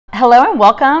Hello and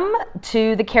welcome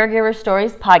to the Caregivers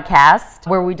Stories podcast,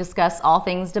 where we discuss all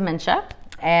things dementia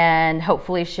and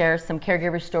hopefully share some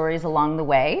caregiver stories along the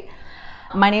way.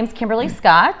 My name is Kimberly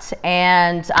Scott,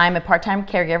 and I'm a part-time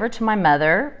caregiver to my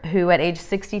mother, who at age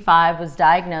 65 was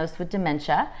diagnosed with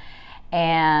dementia.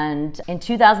 And in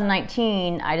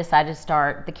 2019, I decided to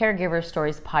start the Caregivers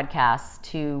Stories podcast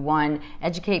to, one,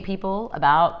 educate people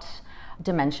about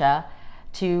dementia,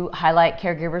 to highlight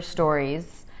caregiver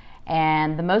stories,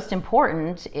 and the most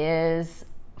important is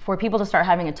for people to start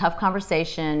having a tough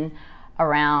conversation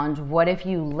around what if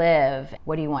you live,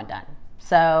 what do you want done?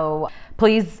 So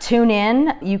please tune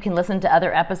in. You can listen to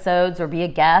other episodes or be a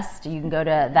guest. You can go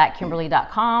to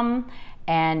thatkimberly.com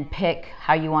and pick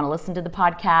how you want to listen to the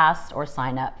podcast or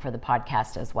sign up for the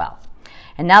podcast as well.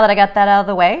 And now that I got that out of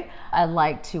the way, I'd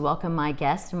like to welcome my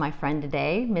guest and my friend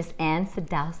today, Miss Ann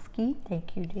Sadovsky.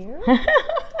 Thank you, dear.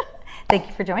 Thank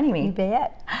you for joining me. You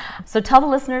bet. So tell the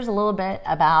listeners a little bit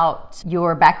about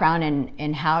your background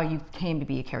and how you came to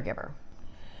be a caregiver.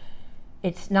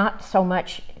 It's not so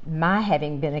much my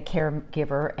having been a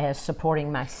caregiver as supporting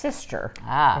my sister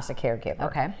as a caregiver.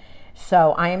 Okay.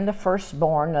 So I am the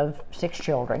firstborn of 6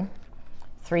 children,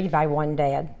 3 by one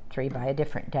dad, 3 by a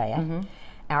different dad. Mm-hmm.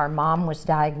 Our mom was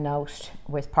diagnosed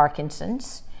with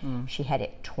Parkinson's. She had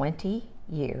it 20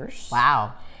 years.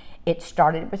 Wow. It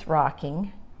started with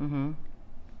rocking. Mm-hmm.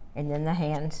 And then the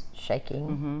hands shaking,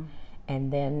 mm-hmm.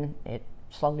 and then it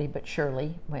slowly but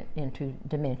surely went into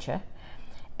dementia.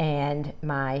 And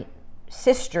my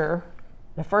sister,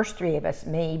 the first 3 of us,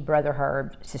 me, Brother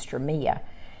Herb, Sister Mia,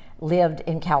 lived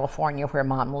in California where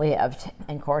Mom lived.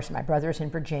 And of course, my brother's in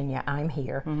Virginia, I'm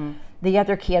here. Mm-hmm. The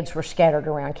other kids were scattered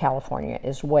around California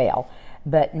as well,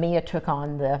 but Mia took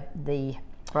on the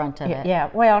brunt of it. Yeah,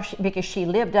 well, because she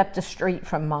lived up the street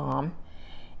from Mom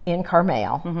in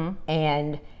Carmel, mm-hmm.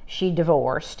 and she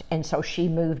divorced, and so she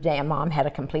moved down. Mom had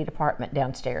a complete apartment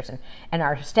downstairs, and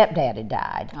our stepdad had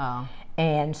died. Oh.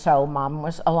 And so Mom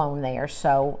was alone there.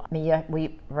 So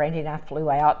Randy and I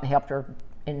flew out and helped her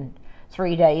in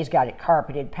 3 days, got it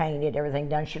carpeted, painted, everything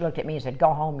done. She looked at me and said,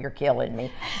 "Go home, you're killing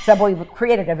me." So we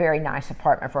created a very nice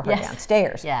apartment for her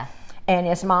downstairs. Yeah. And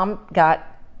as Mom got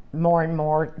more and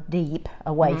more deep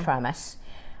away mm-hmm. from us,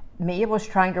 Mia was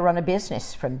trying to run a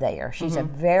business from there. She's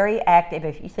mm-hmm. a very active,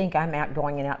 if you think I'm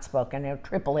outgoing and outspoken, I'll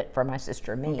triple it for my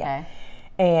sister Mia. Okay.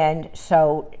 And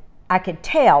so I could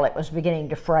tell it was beginning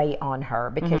to fray on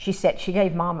her, because mm-hmm. she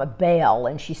gave Mom a bell,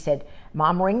 and she said,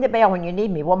 "Mom, ring the bell when you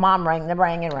need me." Well, Mom rang and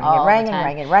rang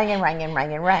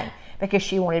and rang, because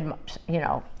she wanted,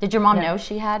 Did your mom know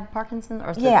she had Parkinson,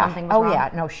 or yeah. something was wrong?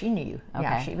 Yeah, no, she knew. Okay.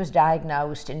 Yeah, she was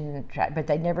diagnosed, but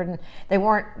they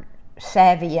weren't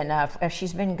savvy enough.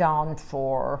 She's been gone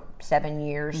for 7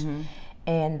 years, mm-hmm.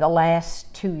 and the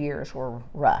last 2 years were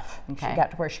rough. Okay. She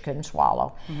got to where she couldn't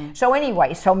swallow. Mm-hmm. So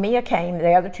anyway, Mia came.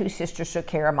 The other 2 sisters took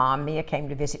care of Mom. Mia came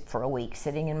to visit for a week,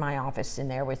 sitting in my office in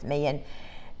there with me,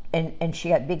 and she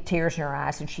got big tears in her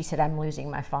eyes, and she said, "I'm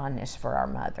losing my fondness for our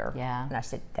mother." Yeah. And I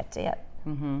said, "That's it.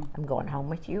 Mm-hmm. I'm going home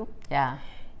with you." Yeah.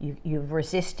 You've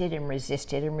resisted and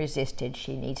resisted and resisted.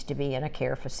 She needs to be in a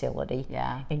care facility.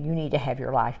 Yeah. And you need to have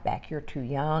your life back. You're too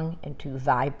young and too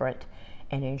vibrant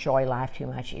and enjoy life too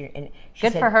much. And she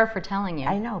Good said, for her for telling you.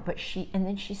 I know, but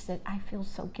then she said, "I feel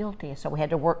so guilty." So we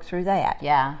had to work through that.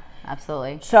 Yeah,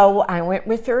 absolutely. So I went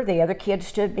with her. The other kids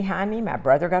stood behind me. My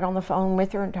brother got on the phone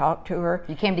with her and talked to her.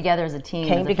 You came together as a team.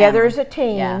 Came together as a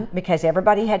team, because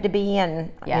everybody had to be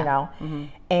in, Mm-hmm.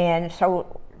 And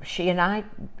so she and I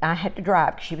had to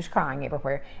drive because she was crying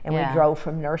everywhere, and we drove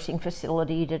from nursing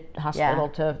facility to hospital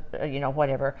to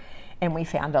whatever, and we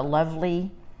found a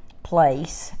lovely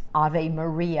place, Ave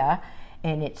Maria,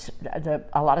 and it's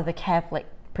a lot of the Catholic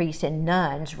priests and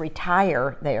nuns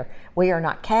retire there. We are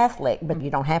not Catholic, but you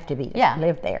don't have to be to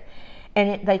live there,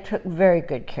 and they took very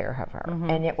good care of her, mm-hmm.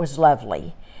 and it was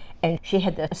lovely. And she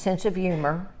had the sense of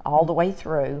humor all the way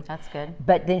through. That's good.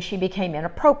 But then she became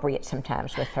inappropriate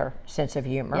sometimes with her sense of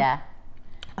humor. Yeah,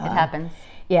 it happens.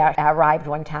 Yeah, I arrived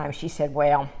one time. She said,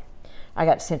 "Well, I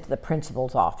got sent to the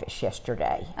principal's office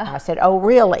yesterday." I said, "Oh,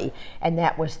 really?" And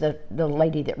that was the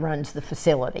lady that runs the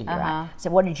facility, right? I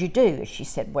said, "What did you do?" She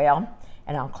said, "Well,"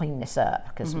 and I'll clean this up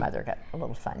because mm-hmm. Mother got a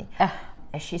little funny.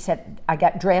 And she said, "I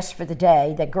got dressed for the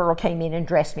day. The girl came in and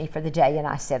dressed me for the day, and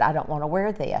I said, I don't want to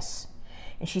wear this."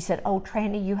 And she said, "Oh,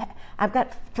 Tranny, I've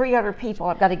got 3 other people.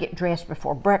 I've got to get dressed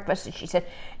before breakfast." And she said,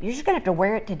 "You're just going to have to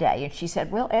wear it today." And she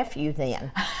said, "Well, F you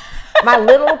then." My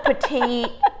little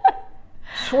petite,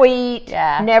 sweet,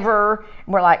 never,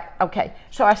 we're like, okay.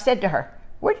 So I said to her,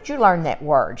 "Where did you learn that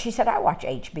word?" She said, "I watch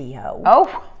HBO."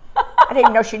 Oh. I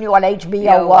didn't know she knew what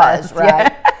HBO was,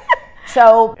 right?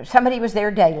 So somebody was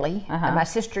there daily, and my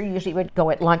sister usually would go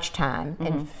at lunchtime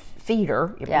and feed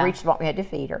her. If we reached the point, we had to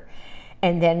feed her.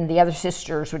 And then the other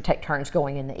sisters would take turns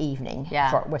going in the evening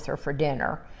with her for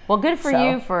dinner. Well, good for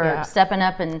you for stepping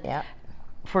up and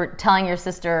for telling your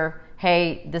sister,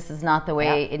 hey, this is not the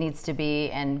way it needs to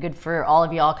be, and good for all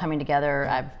of y'all coming together.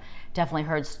 I've definitely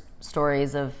heard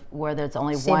stories of where there's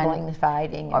only siblings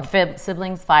fighting or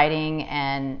siblings fighting,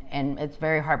 and it's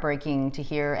very heartbreaking to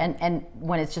hear, and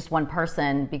when it's just one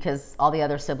person because all the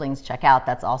other siblings check out,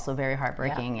 that's also very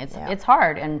heartbreaking. It's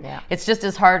hard, and it's just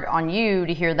as hard on you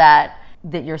to hear that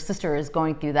your sister is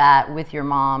going through that with your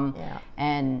mom.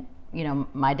 And you know,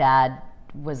 my dad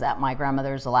was at my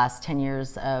grandmother's the last 10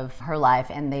 years of her life,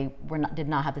 and they did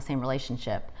not have the same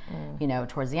relationship, you know,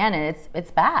 towards the end, and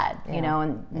it's bad, you know,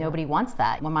 and nobody wants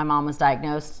that. When my mom was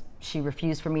diagnosed, she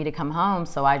refused for me to come home,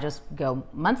 so I just go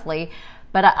monthly.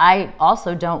 But I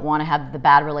also don't want to have the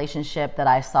bad relationship that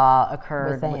I saw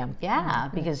occur with them.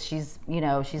 Because she's, you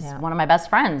know, she's one of my best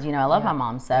friends. You know, I love my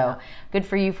mom. So good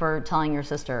for you for telling your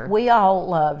sister. We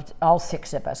all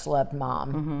 6 of us loved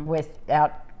Mom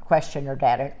without question or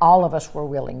doubt, and all of us were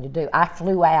willing to do. I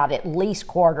flew out at least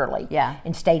quarterly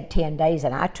and stayed 10 days,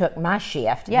 and I took my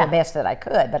shift the best that I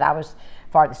could, but I was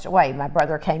farthest away. My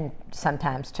brother came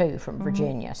sometimes too from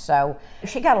Virginia, so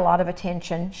she got a lot of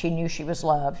attention. She knew she was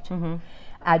loved.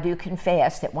 I do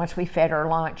confess that once we fed her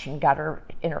lunch and got her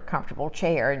in her comfortable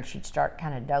chair and she'd start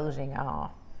kind of dozing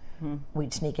off,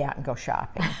 we'd sneak out and go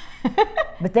shopping.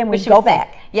 But then we'd go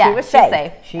back. Yeah, she was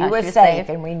safe. She was safe,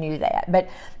 and we knew that. But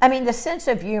I mean, the sense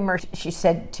of humor, she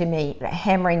said to me,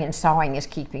 hammering and sawing is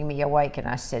keeping me awake. And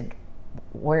I said,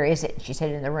 where is it? She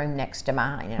said, in the room next to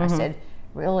mine. And I said,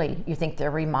 really? You think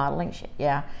they're remodeling? She said,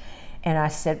 yeah. And I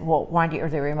said, well, why are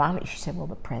they remodeling? She said, well,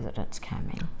 the president's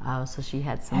coming. Oh, so she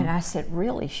had some. And I said,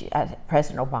 really?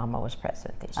 President Obama was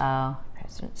president. They said, oh.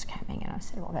 President's coming. And I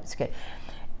said, well, that's good.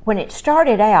 When it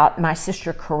started out, my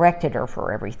sister corrected her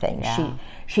for everything.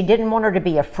 She didn't want her to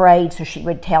be afraid, so she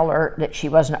would tell her that she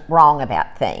wasn't wrong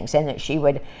about things, and that she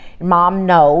would, Mom,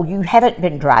 no, you haven't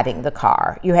been driving the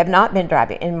car. You have not been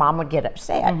driving, and Mom would get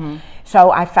upset.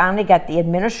 So I finally got the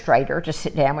administrator to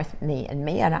sit down with me,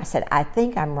 and I said, I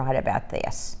think I'm right about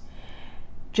this.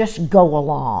 Just go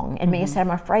along. And Mia said,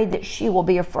 I'm afraid that she will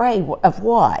be afraid of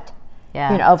what? You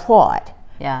know, of what?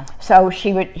 So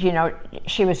she would, you know,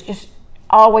 she was just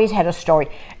always had a story.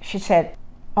 She said,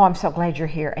 oh, I'm so glad you're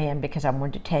here, Ann, because I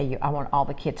wanted to tell you, I want all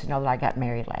the kids to know that I got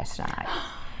married last night.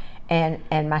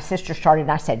 And my sister started,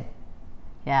 and I said,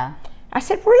 I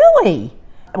said, really?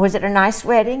 Was it a nice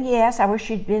wedding? Yes, I wish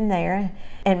you'd been there.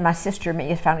 And my sister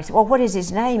finally said, well, what is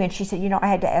his name? And she said, you know, I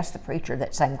had to ask the preacher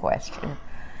that same question.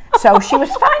 So she was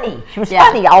funny. She was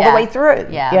funny all the way through,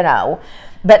 you know.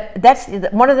 But that's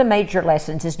one of the major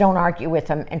lessons is don't argue with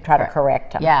them and try to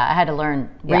correct them. I had to learn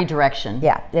redirection.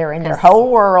 They're in their whole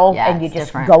world, and you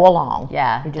just go along.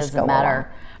 It doesn't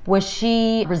matter. Was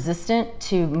she resistant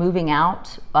to moving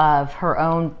out of her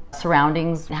own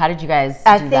surroundings? How did you guys do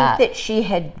that? I think that she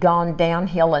had gone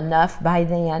downhill enough by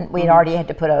then. We had already had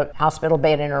to put a hospital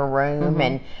bed in her room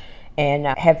and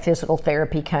have physical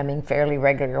therapy coming fairly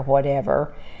regular or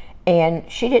whatever. And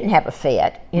she didn't have a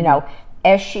fit, you know.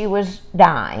 As she was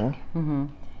dying,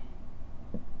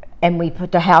 and we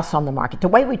put the house on the market, the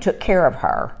way we took care of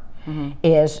her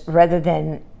is rather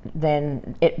than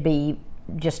it be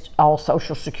just all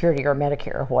Social Security or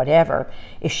Medicare or whatever,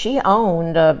 is she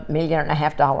owned a $1.5 million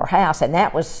house, and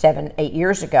that was 7-8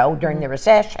 years ago during the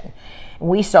recession.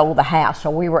 We sold the house,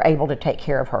 so we were able to take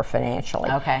care of her financially.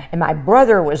 And my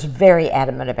brother was very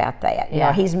adamant about that. You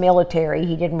know, he's military.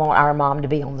 He didn't want our mom to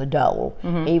be on the dole.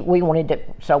 We wanted to,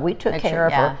 so we took care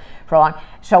of her for a long.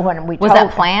 So when we was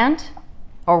that planned,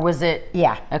 or was it?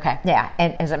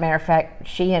 And as a matter of fact,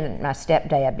 she and my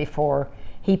stepdad, before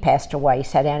he passed away,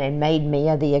 sat down and made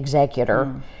Mia the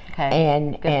executor.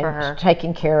 And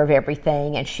taking care of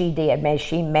everything, and she did.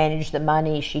 She managed the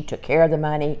money. She took care of the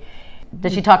money.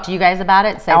 Did she talk to you guys about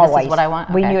it? Say, always. This is what I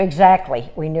want? We knew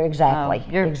exactly.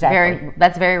 Oh,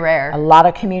 that's very rare. A lot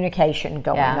of communication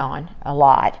going on, a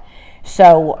lot.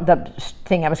 So the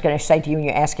thing I was going to say to you when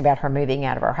you asked about her moving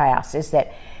out of her house is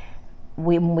that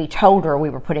when we told her we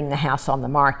were putting the house on the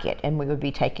market and we would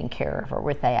be taking care of her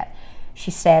with that,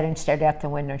 she sat and stared out the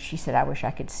window and she said, I wish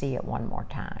I could see it one more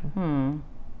time.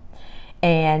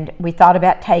 And we thought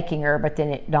about taking her, but then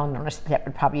it dawned on us that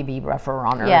would probably be rougher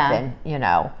on her than, you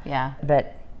know.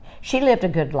 But she lived a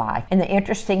good life. And the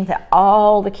interesting that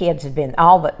all the kids had been,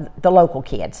 all the local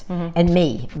kids, and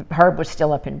me, Herb was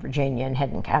still up in Virginia and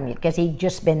hadn't come yet because he'd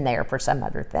just been there for some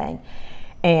other thing.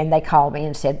 And they called me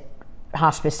and said,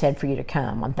 hospice said for you to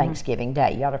come on Thanksgiving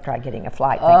Day. You ought to try getting a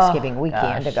flight Thanksgiving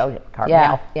weekend to go to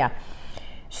Carmel. Yeah.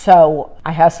 So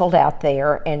I hustled out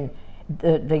there, and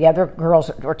the other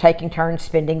girls were taking turns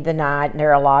spending the night, and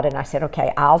they're a lot, and I said,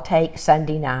 okay, I'll take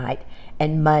Sunday night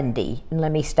and Monday, and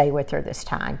let me stay with her this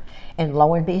time. And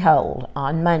lo and behold,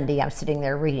 on Monday, I'm sitting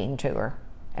there reading to her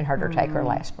and heard her take her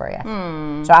last breath.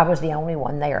 So I was the only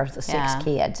one there of the 6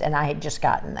 kids, and I had just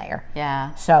gotten there.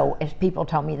 So as people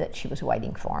told me that she was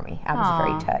waiting for me, I was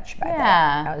very touched by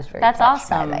that. I was very touched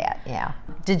by that.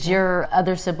 Did your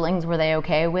other siblings, were they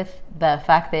okay with the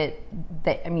fact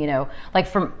that you know, like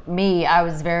for me, I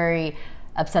was very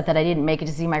upset that I didn't make it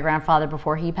to see my grandfather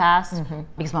before he passed,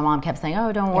 because my mom kept saying,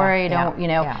 oh, don't worry, don't, you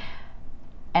know.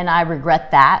 And I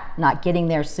regret that, not getting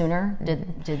there sooner.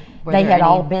 They had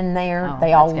all been there.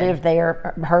 They all lived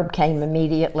there. Herb came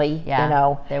immediately, you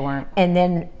know. They weren't. And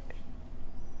then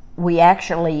we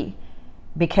actually,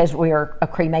 because we're a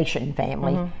cremation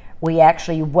family, we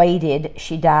actually waited.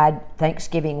 She died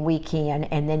Thanksgiving weekend,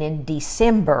 and then in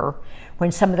December,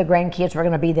 when some of the grandkids were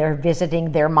going to be there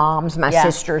visiting their moms, my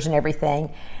sisters and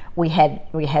everything, we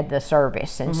had the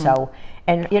service. And so,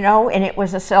 and you know, and it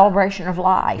was a celebration of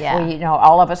life. We, you know,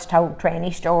 all of us told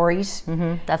tranny stories.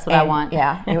 That's what I want.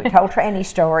 We told tranny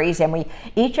stories, and we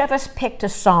each of us picked a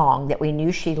song that we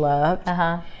knew she loved,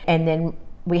 and then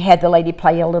we had the lady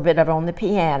play a little bit of it on the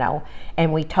piano,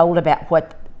 and we told about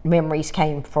what memories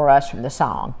came for us from the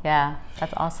song.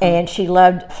 That's awesome. And she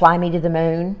loved Fly Me to the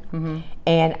Moon.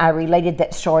 And I related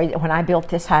that story that when I built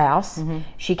this house,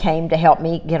 she came to help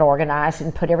me get organized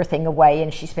and put everything away,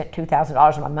 and she spent $2,000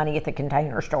 of my money at the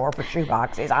Container Store for shoe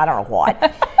boxes. I don't know what.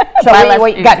 So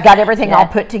we got everything all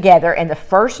put together, and the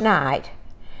first night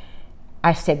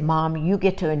I said, Mom, you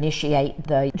get to initiate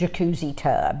the jacuzzi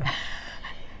tub.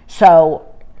 So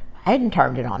I hadn't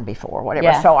turned it on before,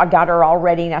 whatever. So I got her all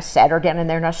ready, and I sat her down in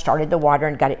there, and I started the water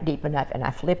and got it deep enough, and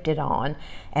I flipped it on,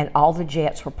 and all the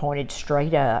jets were pointed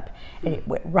straight up, and it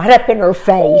went right up in her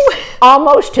face,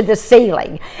 almost to the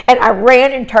ceiling. And I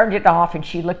ran and turned it off, and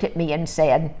she looked at me and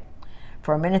said,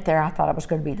 for a minute there, I thought I was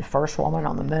going to be the first woman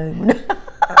on the moon.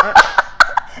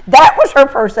 That was her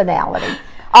personality.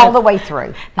 All the way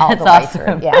through. That's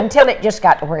awesome. Until it just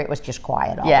got to where it was just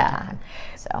quiet all the time.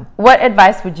 So, what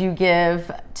advice would you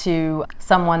give to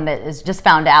someone that is just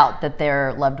found out that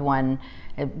their loved one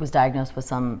was diagnosed with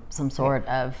some sort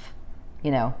of,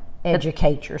 you know,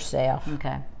 educate yourself.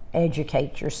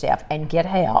 Educate yourself and get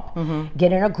help.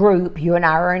 Get in a group. You and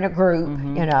I are in a group.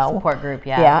 You know, support group.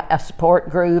 A support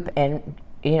group. And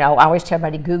you know, I always tell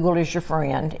everybody, Google is your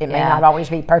friend. It may not always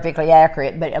be perfectly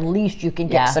accurate, but at least you can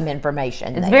get some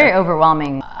information. It's very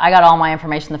overwhelming. I got all my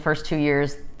information the first 2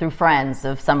 years through friends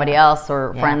of somebody else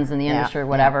or friends in the industry or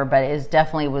whatever, but it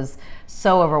definitely was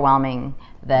so overwhelming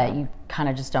that you kind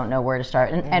of just don't know where to start.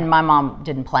 And my mom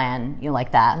didn't plan, you know,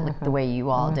 like that, like the way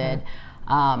you all did.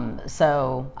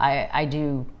 So I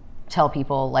do tell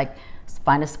people, like,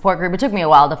 find a support group. It took me a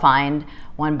while to find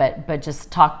one, but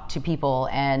just talk to people.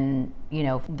 And you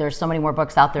know, there's so many more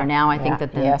books out there now, I think,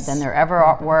 that than there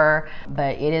ever were.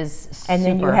 But it is super. And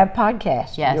then you have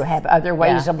podcasts. You have other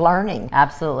ways of learning.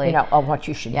 Absolutely. You know, of what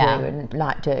you should do and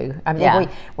not do. I mean,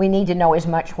 we need to know as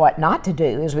much what not to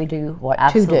do as we do what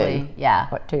to do.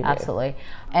 What to do. Absolutely.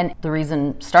 And the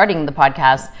reason starting the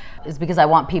podcast is because I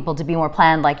want people to be more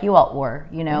planned like you all were.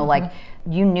 You know, like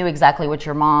you knew exactly what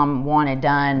your mom wanted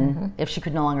done if she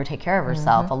could no longer take care of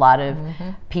herself. A lot of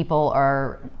people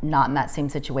are not in that same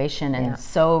situation and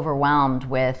so overwhelmed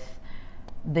with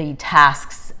the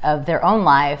tasks of their own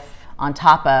life on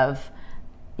top of,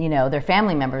 you know, their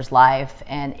family member's life.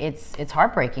 And it's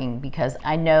heartbreaking, because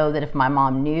I know that if my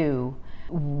mom knew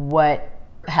what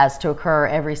has to occur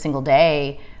every single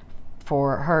day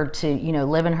for her to, you know,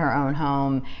 live in her own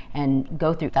home and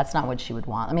go through, that's not what she would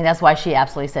want. I mean, that's why she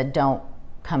absolutely said, don't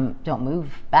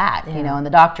move back, you know, and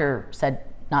the doctor said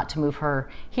not to move her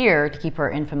here, to keep her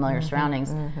in familiar surroundings.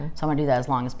 So I'm gonna do that as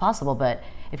long as possible. But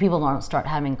if people don't start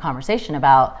having a conversation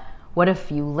about, what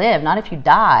if you live, not if you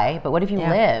die, but what if you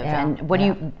live, and what do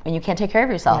you, and you can't take care of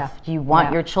yourself? Do you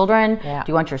want your children? Do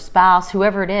you want your spouse,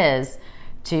 whoever it is,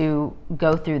 to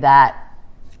go through that?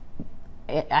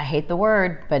 I hate the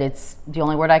word, but it's the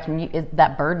only word I can use,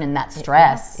 that burden and that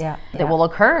stress that will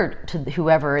occur to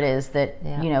whoever it is that,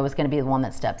 you know, is going to be the one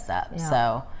that steps up.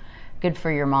 So good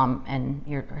for your mom and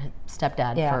your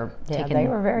stepdad for taking. They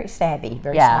were very savvy,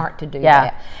 very smart to do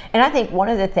that. And I think one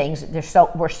of the things,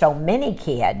 were so many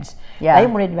kids, they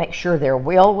wanted to make sure their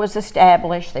will was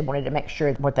established. They wanted to make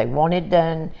sure what they wanted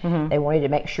done. They wanted to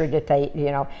make sure that they, you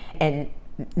know, and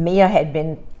Mia had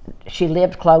been, she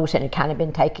lived close and had kind of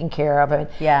been taken care of. And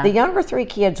Yeah. the younger 3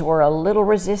 kids were a little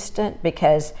resistant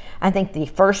because I think the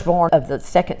firstborn of the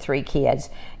second 3 kids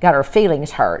got her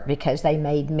feelings hurt because they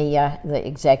made Mia the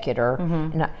executor.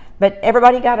 But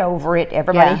everybody got over it.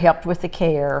 Everybody helped with the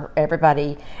care.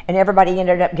 Everybody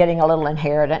ended up getting a little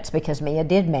inheritance because Mia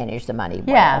did manage the money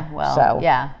well. Yeah, well, so,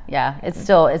 yeah. It's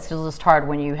still just hard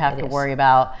when you have to worry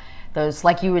about those,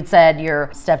 like you had said, your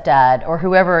stepdad or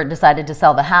whoever decided to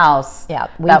sell the house. Yeah,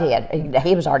 we did.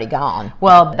 He was already gone.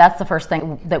 Well, that's the first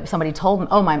thing that somebody told me.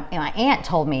 Oh, my aunt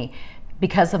told me,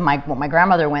 because of what my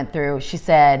grandmother went through. She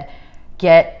said,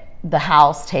 get the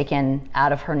house taken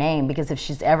out of her name, because if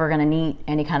she's ever going to need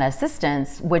any kind of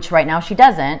assistance, which right now she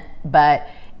doesn't, but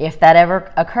if that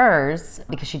ever occurs,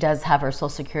 because she does have her Social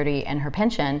Security and her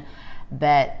pension,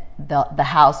 that the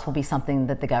house will be something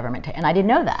that the government and I didn't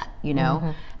know that, you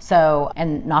know. So,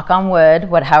 and knock on wood,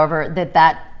 however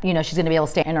that you know, she's going to be able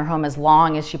to stay in her home as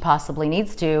long as she possibly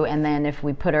needs to, and then if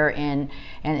we put her in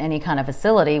any kind of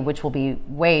facility, which will be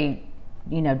way,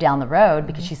 you know, down the road,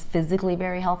 because she's physically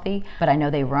very healthy, but I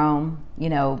know they roam, you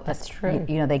know. That's true.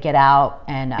 You know, they get out,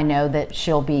 and I know that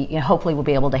she'll be, you know, hopefully we'll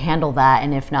be able to handle that,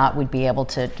 and if not, we'd be able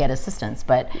to get assistance,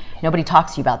 but nobody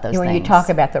talks to you about those things. When you talk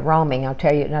about the roaming, I'll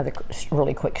tell you another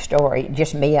really quick story.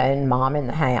 Just Mia and Mom in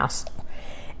the house,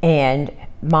 and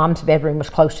Mom's bedroom was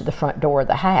close to the front door of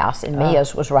the house, and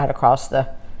Mia's was right across the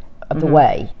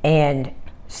way, and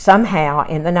somehow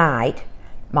in the night,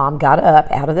 Mom got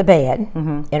up out of the bed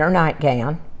in her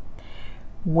nightgown,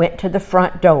 went to the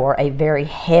front door, a very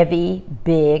heavy,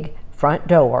 big front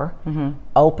door,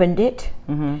 opened it.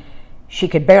 She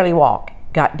could barely walk,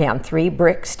 got down 3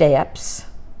 brick steps.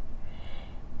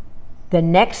 The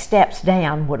next steps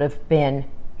down would have been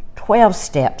 12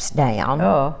 steps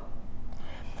down.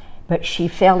 But she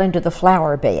fell into the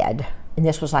flower bed, and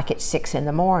this was like at 6 in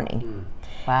the morning.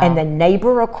 Wow. And the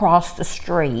neighbor across the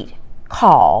street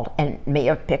called, and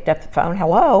Mia picked up the phone.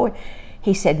 Hello.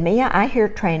 He said, Mia, I hear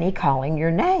Tranny calling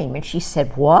your name. And she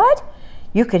said, what?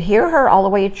 You could hear her all the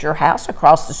way at your house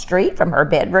across the street from her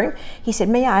bedroom? He said,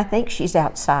 Mia, I think she's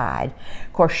outside.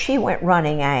 Of course, she went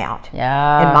running out.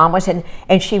 Yeah. And Mom was in,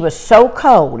 and she was so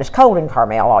cold. It's cold in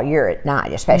Carmel all year at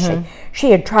night, especially.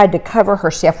 She had tried to cover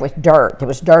herself with dirt. There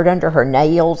was dirt under her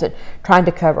nails, and trying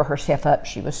to cover herself up.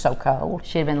 She was so cold.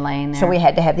 She had been laying there. So we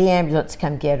had to have the ambulance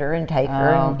come get her and take her,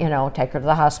 and, you know, take her to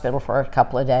the hospital for a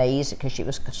couple of days because she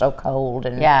was so cold.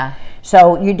 And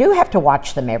so you do have to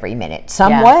watch them every minute,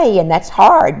 some way, and that's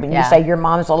hard when you say your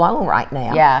mom's alone right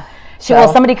now. Yeah.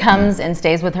 Well, somebody comes and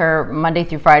stays with her Monday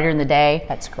through Friday during the day.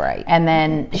 That's great. And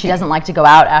then she doesn't like to go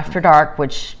out after dark,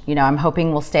 which, you know, I'm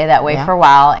hoping will stay that way for a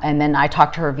while. And then I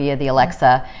talk to her via the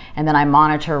Alexa, and then I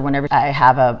monitor whenever I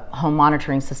have a home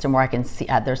monitoring system where I can see,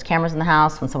 there's cameras in the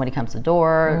house when somebody comes to the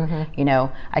door, you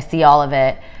know, I see all of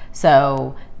it.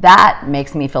 So that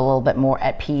makes me feel a little bit more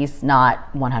at peace,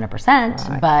 not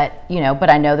 100%, but, you know,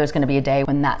 but I know there's going to be a day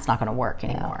when that's not going to work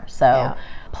anymore. So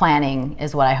planning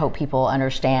is what I hope people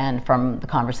understand from the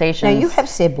conversations. Now, you have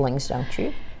siblings, don't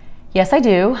you? Yes, I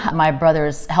do. My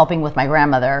brother's helping with my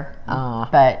grandmother,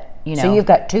 but, you know. So you've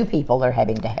got 2 people that are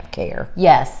having to have care.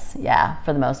 Yes,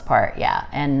 for the most part,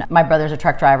 And my brother's a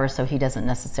truck driver, so he doesn't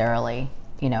necessarily,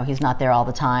 you know, he's not there all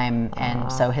the time,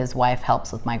 and so his wife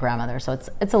helps with my grandmother, so it's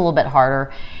a little bit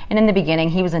harder. And in the beginning,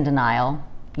 he was in denial.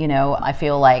 You know, I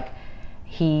feel like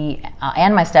he,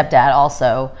 and my stepdad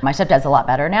also, my stepdad's a lot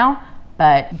better now,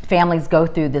 but families go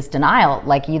through this denial,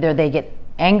 like either they get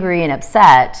angry and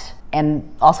upset, and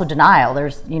also denial.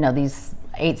 There's, you know, these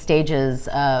 8 stages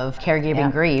of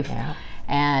caregiving grief.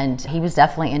 And he was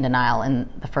definitely in denial in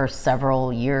the first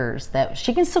several years that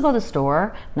she can still go to the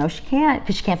store. No, she can't,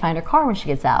 because she can't find her car when she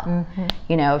gets out.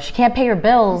 You know, if she can't pay her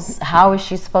bills, how is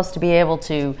she supposed to be able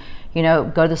to, you know,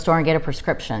 go to the store and get her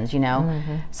prescriptions, you know?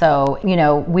 So, you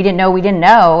know, we didn't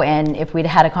know, and if we'd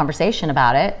had a conversation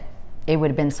about it, it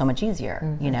would have been so much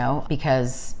easier, you know,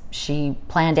 because she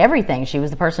planned everything. She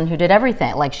was the person who did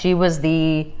everything. Like, she was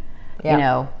the, you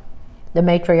know, the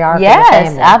matriarch of the yes,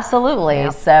 family.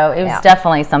 Absolutely. So it was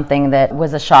definitely something that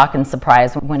was a shock and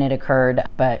surprise when it occurred.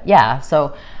 But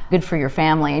so good for your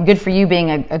family, and good for you being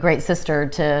a great sister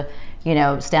to, you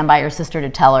know, stand by your sister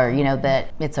to tell her, you know, that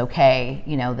it's okay,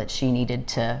 you know, that she needed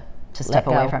to step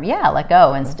away from, let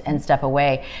go and step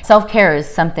away. Self-care is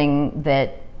something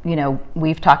that, you know,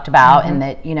 we've talked about, and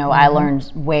that, you know, I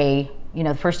learned you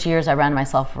know, the first 2 years I ran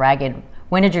myself ragged.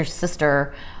 When did your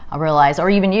sister realize, or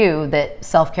even you, that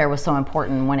self-care was so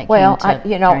important when it came to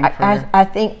you know, caring for I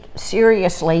think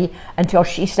seriously until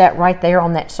she sat right there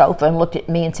on that sofa and looked at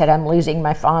me and said, I'm losing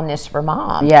my fondness for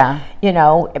Mom. You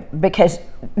know, because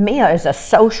Mia is a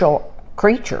social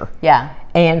creature.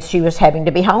 And she was having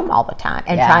to be home all the time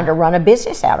and trying to run a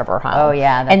business out of her home. Oh,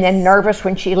 yeah. And then nervous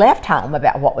when she left home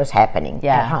about what was happening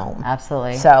at home.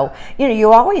 Absolutely. So, you know,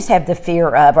 you always have the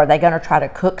fear of, are they going to try to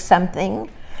cook something?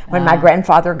 When my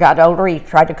grandfather got older, he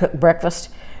tried to cook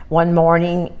breakfast one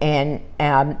morning, and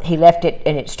he left it,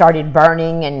 and it started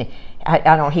burning, and I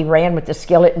don't know, he ran with the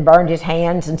skillet and burned his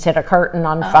hands and set a curtain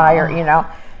on fire, you know.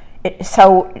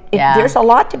 There's a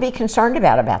lot to be concerned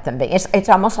about them being. It's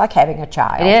almost like having a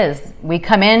child. It is. We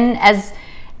come in as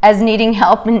needing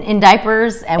help in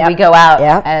diapers, and we go out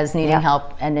as needing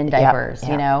help and in diapers,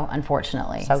 you know,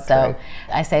 unfortunately. So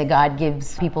I say God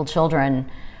gives people children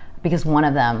because one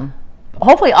of them,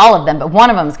 hopefully all of them, but one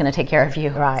of them is going to take care of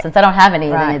you. Right. Since I don't have any,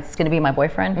 then it's going to be my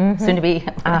boyfriend, soon to be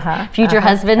future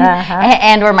husband,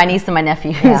 and or my niece and my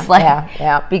nephews.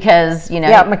 Because, you know.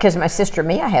 Yeah, because my sister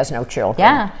Mia has no children.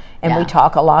 Yeah. And we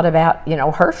talk a lot about, you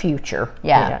know, her future.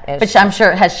 Yeah. You know, but I'm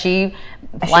sure, has she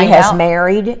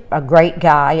married a great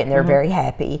guy, and they're very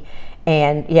happy.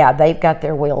 And they've got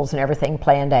their wills and everything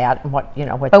planned out, and what, you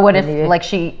know, what. But what if, like,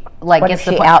 she gets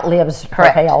she outlives her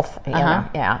health? You know?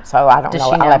 Yeah. So I don't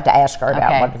know. I'll have to ask her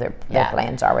about what their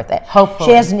plans are with that. Hopefully,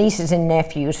 she has nieces and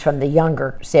nephews from the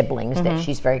younger siblings that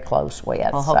she's very close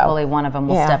with. Well, hopefully one of them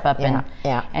will step up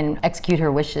and execute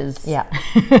her wishes.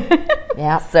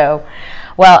 Yeah. So,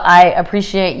 well, I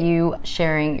appreciate you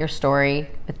sharing your story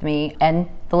with me and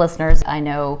the listeners. I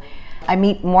know I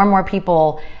meet more and more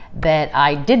people that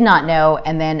I did not know,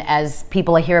 and then as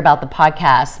people hear about the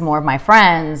podcast, more of my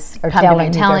friends are come to me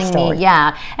telling me,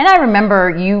 and I remember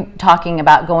you talking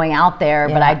about going out there,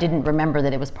 but I didn't remember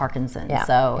that it was Parkinson's.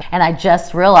 So, and I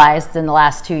just realized in the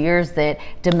last 2 years that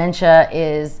dementia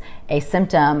is a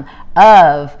symptom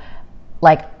of,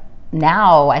 like,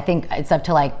 now I think it's up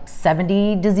to like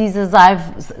 70 diseases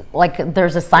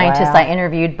there's a scientist I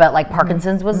interviewed, but like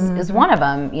Parkinson's is one of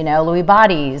them, you know, Lewy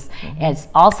bodies, it's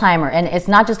Alzheimer's, and it's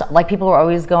not just like people are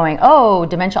always going, oh,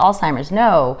 dementia, Alzheimer's.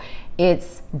 No,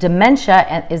 it's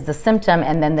dementia is the symptom,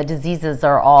 and then the diseases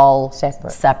are all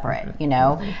separate, you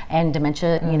know, and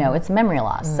dementia, you know, it's memory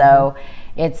loss. So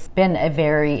it's been a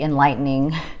very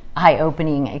enlightening,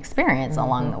 eye-opening experience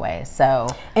along the way. So,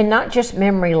 and not just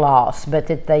memory loss, but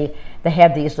that they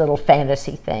have these little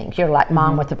fantasy things. You're like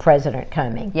Mom with the president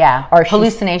coming. Or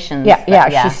hallucinations.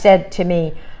 She said to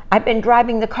me, I've been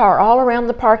driving the car all around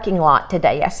the parking lot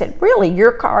today. I said, really,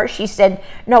 your car? She said,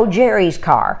 no, Jerry's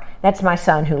car. That's my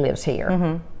son who lives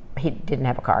here. He didn't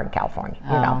have a car in California,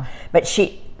 you know. But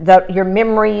your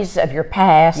memories of your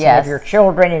past and of your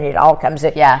children, and it all comes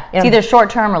in. You know, it's either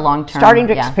short-term or long-term. Starting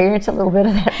to experience a little bit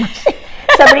of that.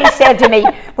 Somebody said to me,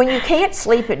 when you can't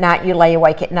sleep at night, you lay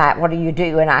awake at night, what do you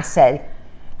do? And I said,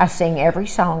 I sing every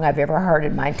song I've ever heard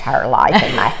in my entire life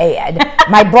in my head.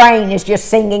 My brain is just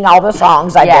singing all the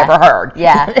songs I've ever heard.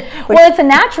 Well, it's a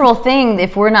natural thing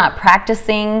if we're not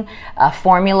practicing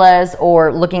formulas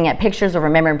or looking at pictures or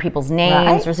remembering people's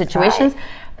names or situations.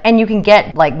 And you can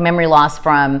get like memory loss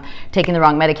from taking the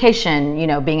wrong medication, you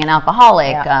know, being an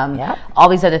alcoholic, all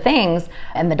these other things.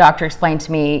 And the doctor explained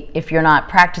to me, if you're not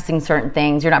practicing certain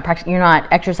things, you're not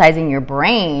exercising your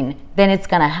brain, then it's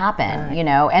going to happen, you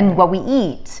know. And what we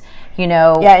eat, you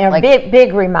know. And like, a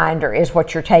big reminder is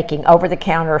what you're taking,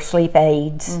 over-the-counter sleep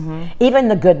aids, even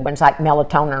the good ones like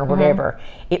melatonin or whatever.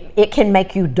 It can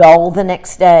make you dull the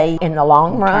next day. In the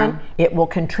long run, it will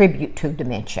contribute to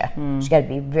dementia. So you got to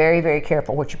be very, very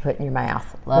careful what you put in your mouth,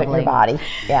 put in your body.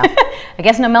 I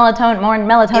guess more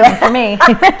melatonin for me.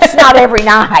 Just not every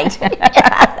night.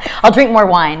 I'll drink more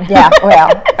wine.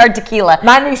 Or tequila.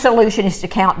 My new solution is to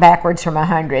count backwards from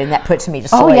 100, and that puts me to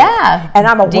sleep. Oh, yeah. And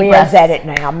I'm a whiz at it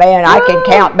now. Man, I can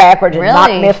count backwards and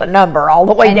not miss a number all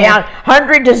the way down,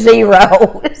 100 to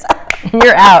 0.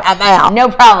 You're out. I'm out. No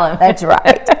problem. That's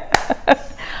right.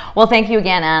 Well, thank you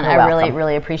again, Ann. I really,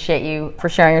 really appreciate you for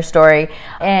sharing your story.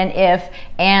 And if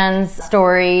Ann's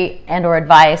story and or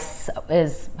advice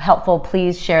is helpful,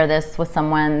 please share this with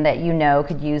someone that you know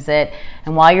could use it.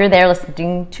 And while you're there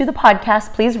listening to the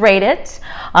podcast, please rate it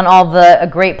on all the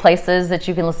great places that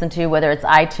you can listen to, whether it's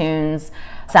iTunes,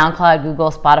 SoundCloud,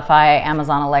 Google, Spotify,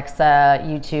 Amazon, Alexa,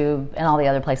 YouTube, and all the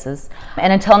other places.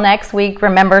 And until next week,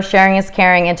 remember, sharing is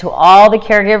caring. And to all the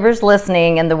caregivers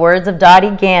listening, in the words of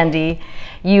Dottie Gandy,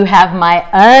 you have my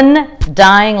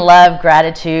undying love,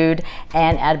 gratitude,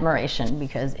 and admiration,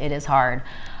 because it is hard.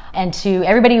 And to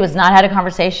everybody who has not had a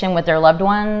conversation with their loved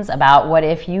ones about what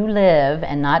if you live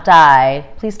and not die,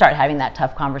 please start having that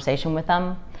tough conversation with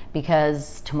them,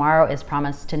 because tomorrow is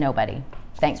promised to nobody.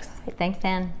 Thanks. Thanks,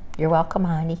 Dan. You're welcome,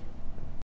 honey.